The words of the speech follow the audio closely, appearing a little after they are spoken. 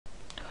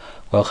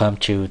Welcome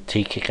to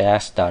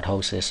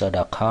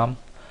tkickAss.hostessor.com.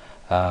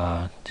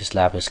 This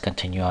lab is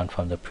continue on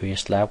from the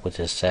previous lab, which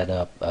is set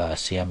up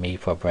CME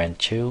for brand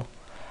 2.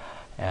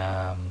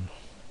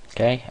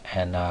 Okay,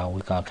 and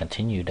we're gonna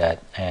continue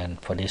that. And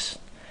for this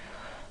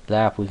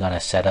lab, we're gonna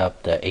set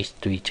up the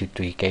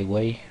H323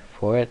 Gateway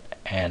for it,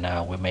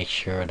 and we make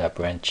sure that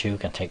brand 2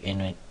 can take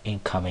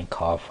incoming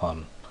call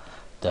from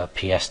the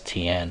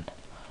PSTN.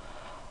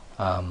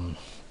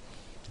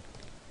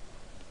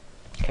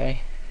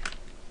 Okay.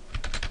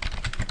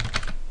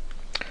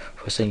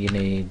 First thing you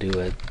need to do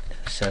is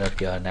set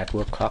up your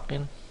network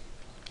clocking.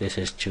 This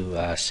is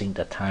to sync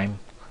the time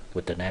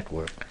with the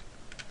network.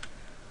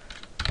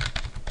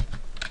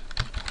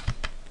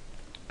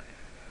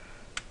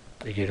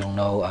 If you don't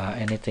know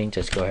anything,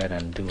 just go ahead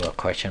and do a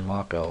question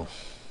mark, or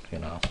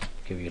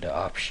give you the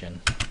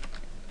option.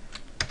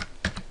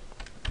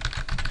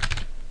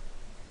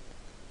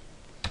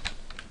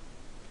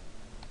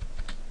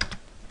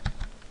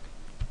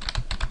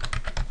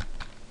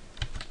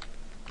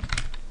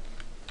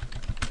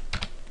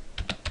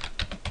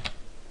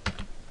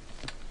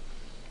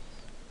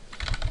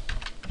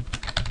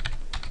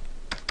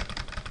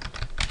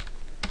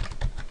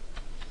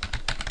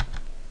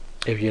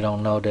 If you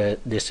don't know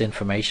this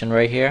information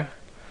right here,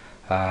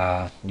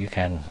 you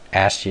can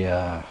ask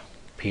your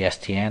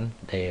PSTN.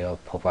 They'll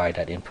provide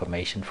that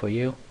information for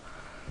you.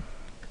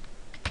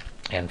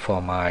 And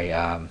for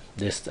my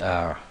this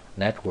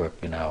network,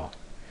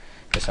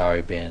 it's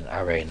already been.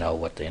 I already know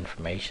what the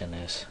information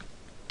is.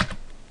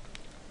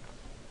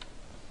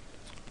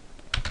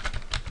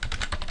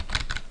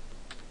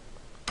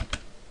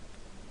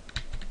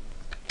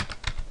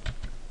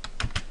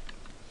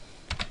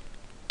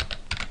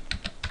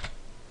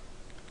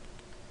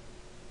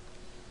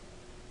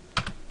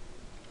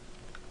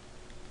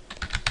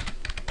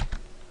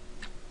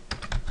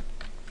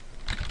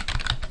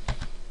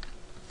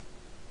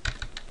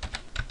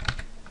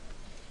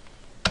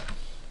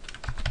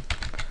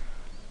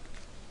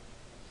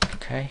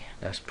 Okay,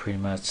 that's pretty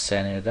much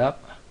setting it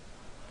up.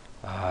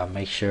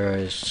 Make sure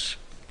it's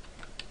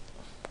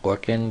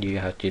working. You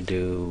have to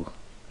do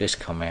this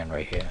command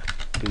right here.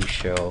 Do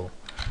show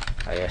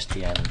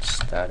ISDN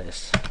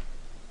status.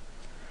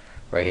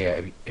 Right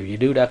here. If you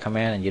do that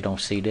command and you don't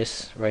see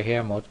this right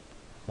here,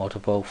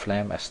 multiple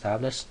flame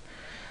established,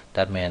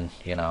 that means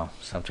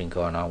something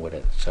going on with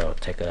it. So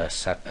take a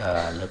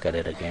look at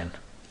it again.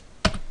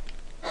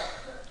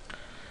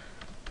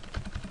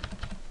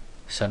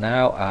 So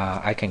now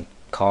I can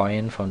call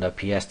in from the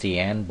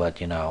PSTN, but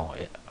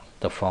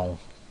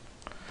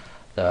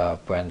the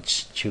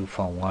branch 2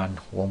 phone 1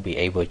 won't be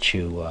able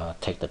to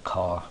take the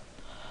call.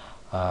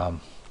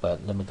 But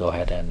let me go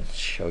ahead and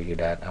show you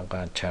that. I'm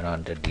going to turn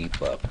on the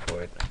debug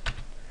for it,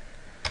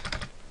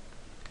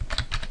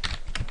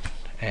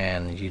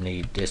 and you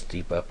need this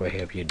debug right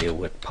here if you deal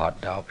with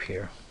pod dial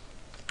here.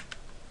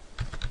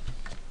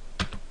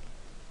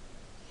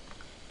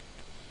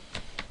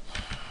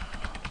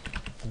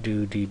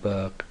 Do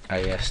debug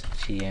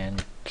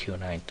ISDN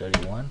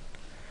Q931,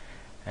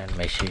 and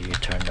make sure you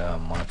turn the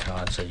monitor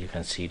on so you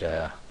can see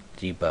the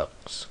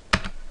debugs.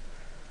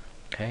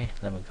 Okay,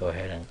 let me go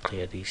ahead and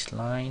clear this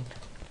line.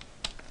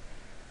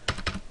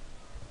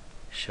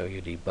 Show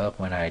you debug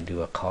when I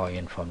do a call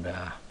in from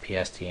the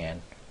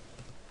PSTN.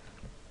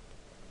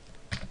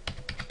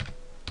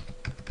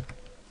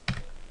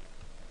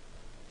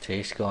 So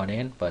it's going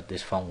in, but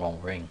this phone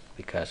won't ring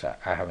because I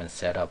haven't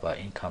set up an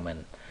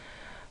incoming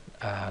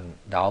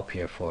dial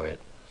here for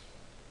it.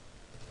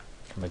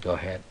 Let me go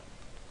ahead.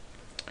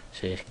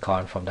 So it's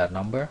calling from that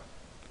number,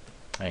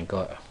 and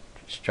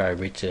try to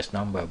reach this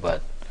number,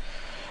 but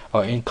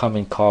our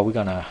incoming call, we're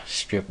gonna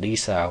strip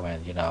these out,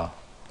 and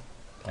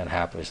and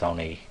have is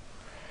only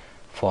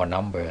 4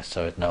 numbers,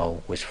 so it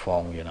know which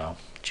phone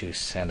to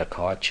send a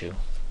call to.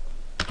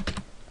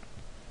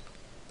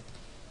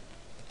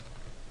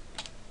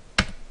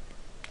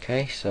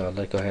 Okay, so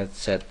let's go ahead and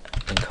set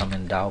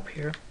incoming dial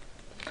here.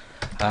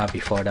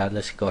 Before that,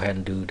 let's go ahead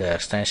and do the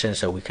extension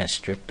so we can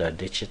strip the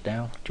digit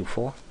down to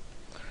 4.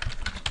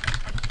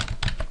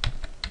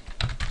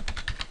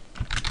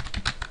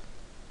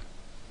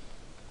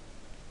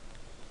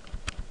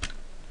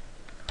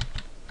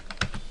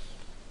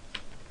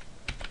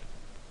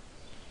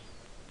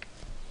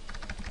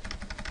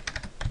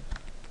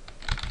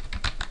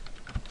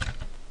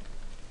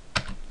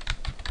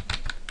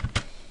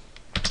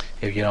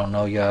 If you don't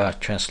know your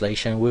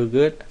translation real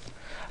good,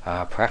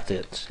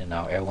 practice.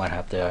 Everyone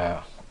have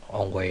their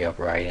own way of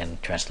writing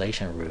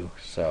translation rule,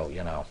 so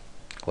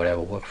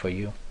whatever works for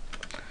you.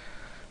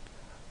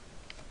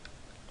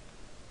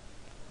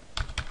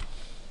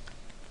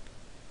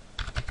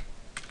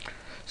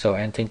 So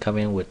anything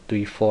coming with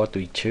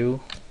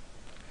 3432,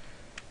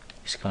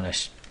 it's gonna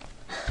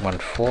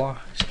 14.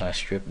 It's gonna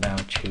strip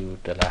down to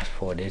the last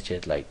 4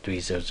 digits, like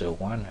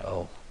 3001.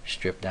 Oh,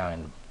 strip down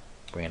and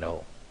bring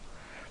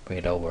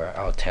it over.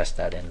 I'll test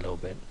that in a little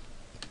bit.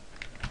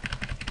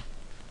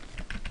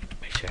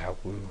 Make sure I have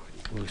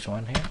rules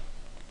 1 here.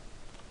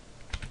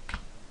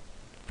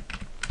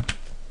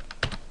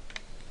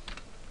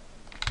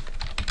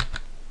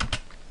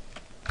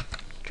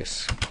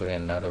 just put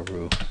in another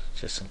rule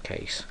just in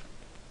case.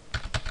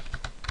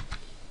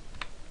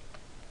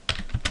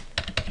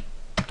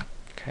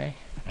 Okay,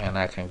 and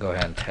I can go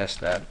ahead and test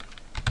that.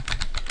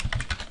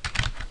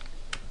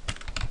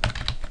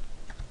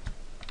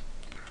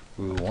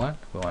 Rule 1,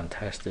 we want to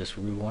test this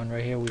rule 1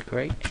 right here we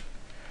create,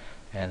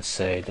 and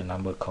say the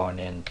number calling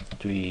in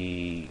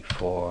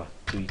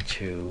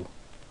 3432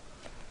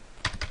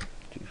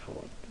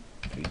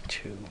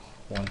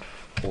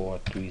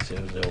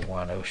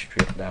 1430001. It will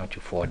strip down to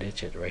 4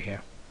 digits right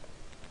here.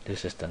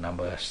 This is the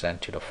number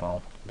sent to the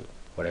phone,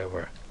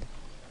 whatever.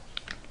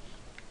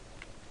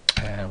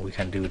 And we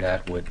can do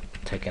that with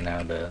taking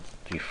out the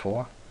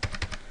 34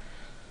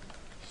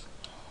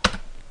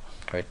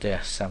 right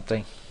there,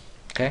 something.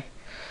 Okay,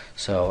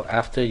 so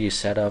after you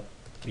set up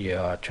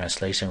your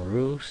translation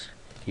rules,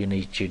 you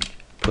need to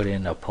put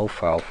in a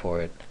profile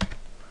for it.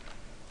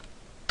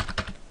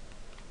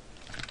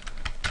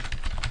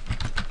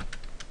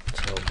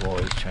 So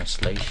voice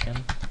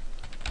translation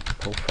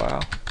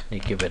profile, you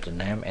give it a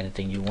name,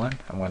 anything you want.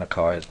 I'm going to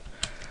call it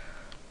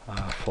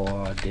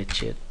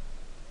 4-digit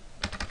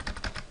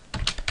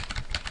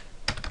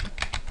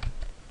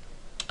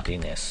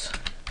Dennis.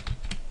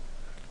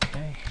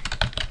 Okay,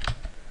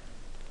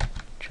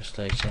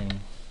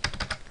 translation,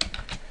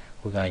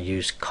 we're going to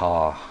use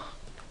call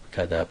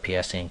because the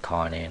PSN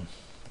calling in,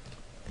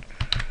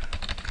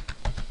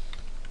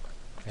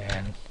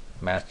 and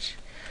match.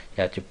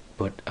 You have to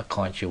put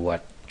according to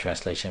what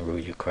translation rule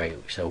you create.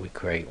 So we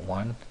create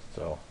 1,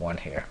 so 1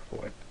 here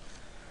for it.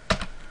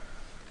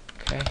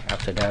 Okay,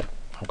 after that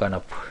I'm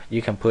gonna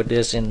you can put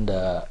this in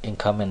the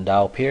incoming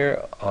dial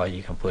here, or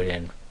you can put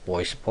in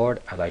voice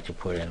port. I like to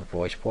put in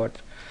voice port,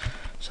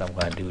 so I'm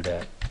gonna do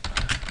that.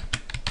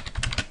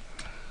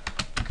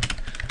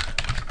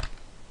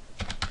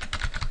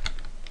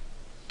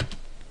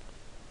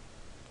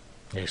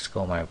 Let's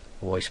go my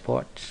voice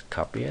port,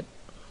 copy it,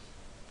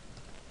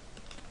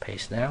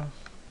 paste down,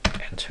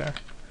 enter,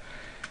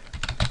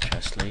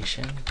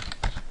 translation,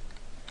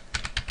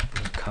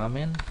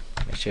 incoming,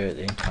 make sure it's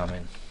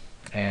incoming,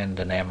 and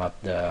the name of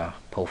the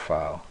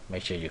profile,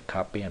 make sure you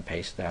copy and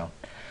paste down.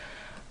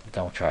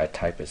 Don't try to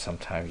type it,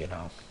 sometimes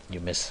you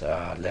miss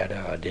a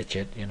letter or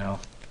digit,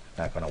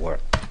 not gonna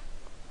work.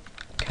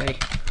 Okay,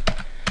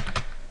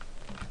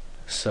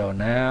 so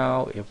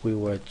now if we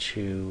were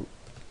to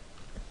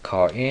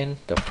call in,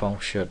 the phone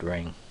should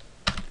ring.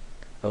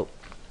 Oh,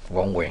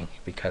 won't ring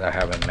because I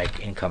haven't make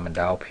incoming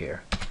dial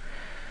here.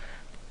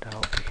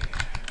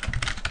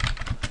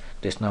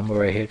 This number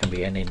right here can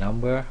be any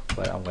number,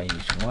 but I'm going to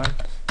use 1.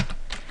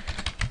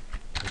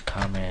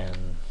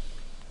 Incoming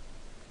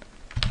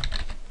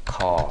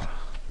call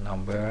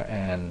number,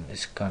 and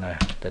it's gonna,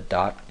 the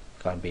dot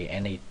gonna be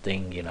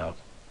anything,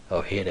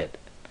 or hit it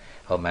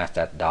or match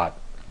that dot.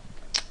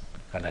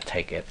 Gonna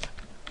take it.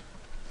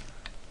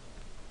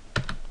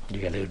 You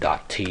can do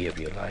 .t if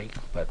you like,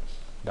 but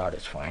dot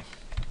is fine.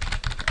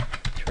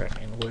 Track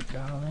inward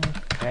dialing.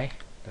 Okay,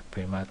 that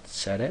pretty much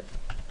set it.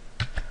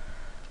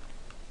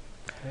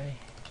 Okay,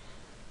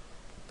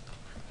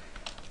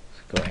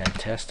 let's go ahead and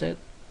test it.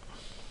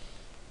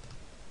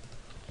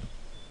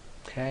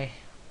 Okay,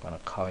 I'm gonna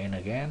call in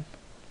again.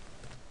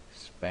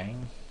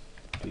 Bang,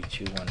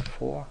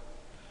 3214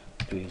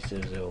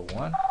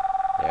 3001.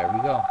 There we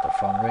go. The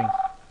phone ring.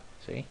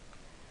 See?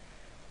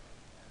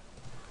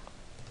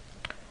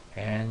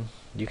 And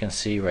you can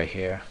see right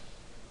here,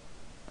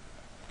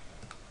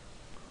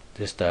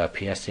 this is the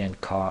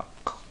PSN call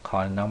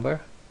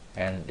number,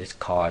 and it's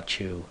called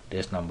to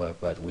this number,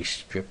 but we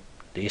strip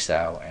this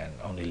out and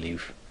only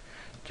leave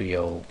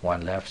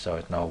 301 left, so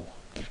it's no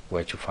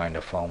where to find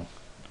the phone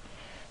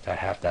that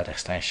have that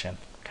extension.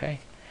 Okay,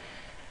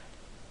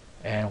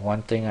 and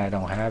one thing I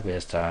don't have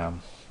is I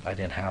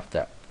didn't have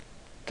the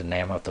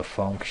name of the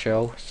phone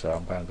show, so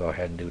I'm gonna go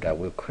ahead and do that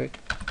real quick.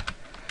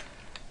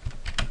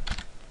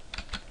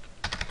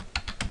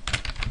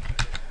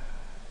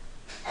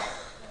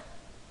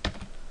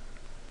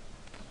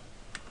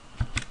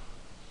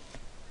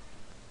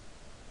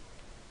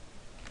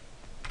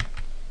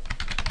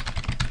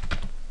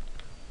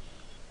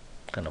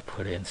 Gonna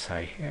put it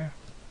inside here.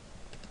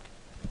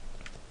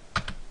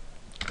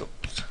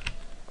 Oops.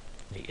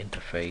 The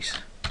interface.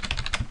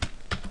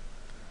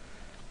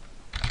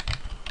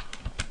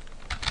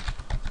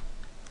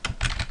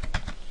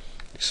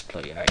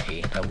 Display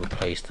ID. That will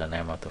place the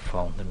name of the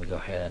phone. Let me go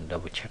ahead and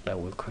double check that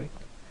real quick.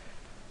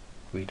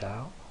 Read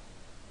out.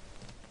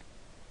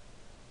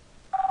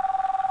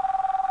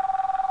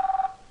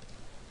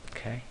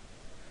 Okay.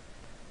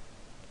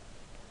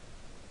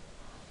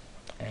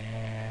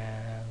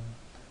 And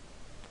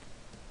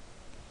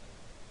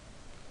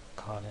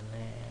call the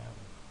name.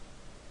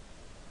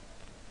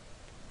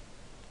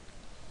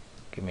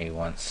 Give me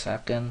 1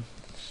 second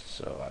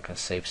so I can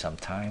save some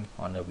time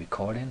on the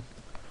recording.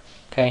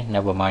 Okay,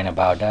 never mind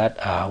about that.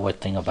 One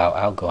thing about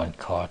outgoing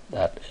call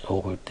that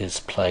over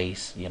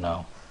displays,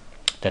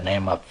 the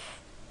name of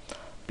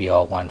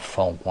BR1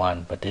 phone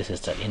 1, but this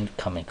is the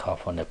incoming call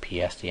from the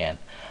PSN.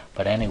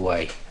 But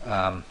anyway,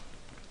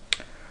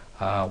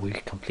 we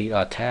complete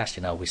our task.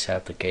 We set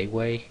up the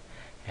gateway,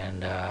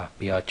 and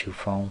BR2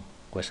 phone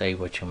was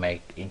able to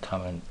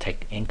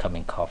take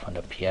incoming call from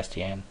the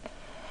PSTN.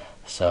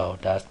 So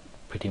that's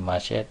pretty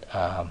much it.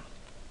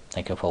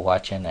 Thank you for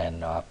watching,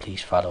 and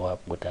please follow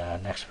up with the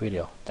next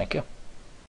video. Thank you.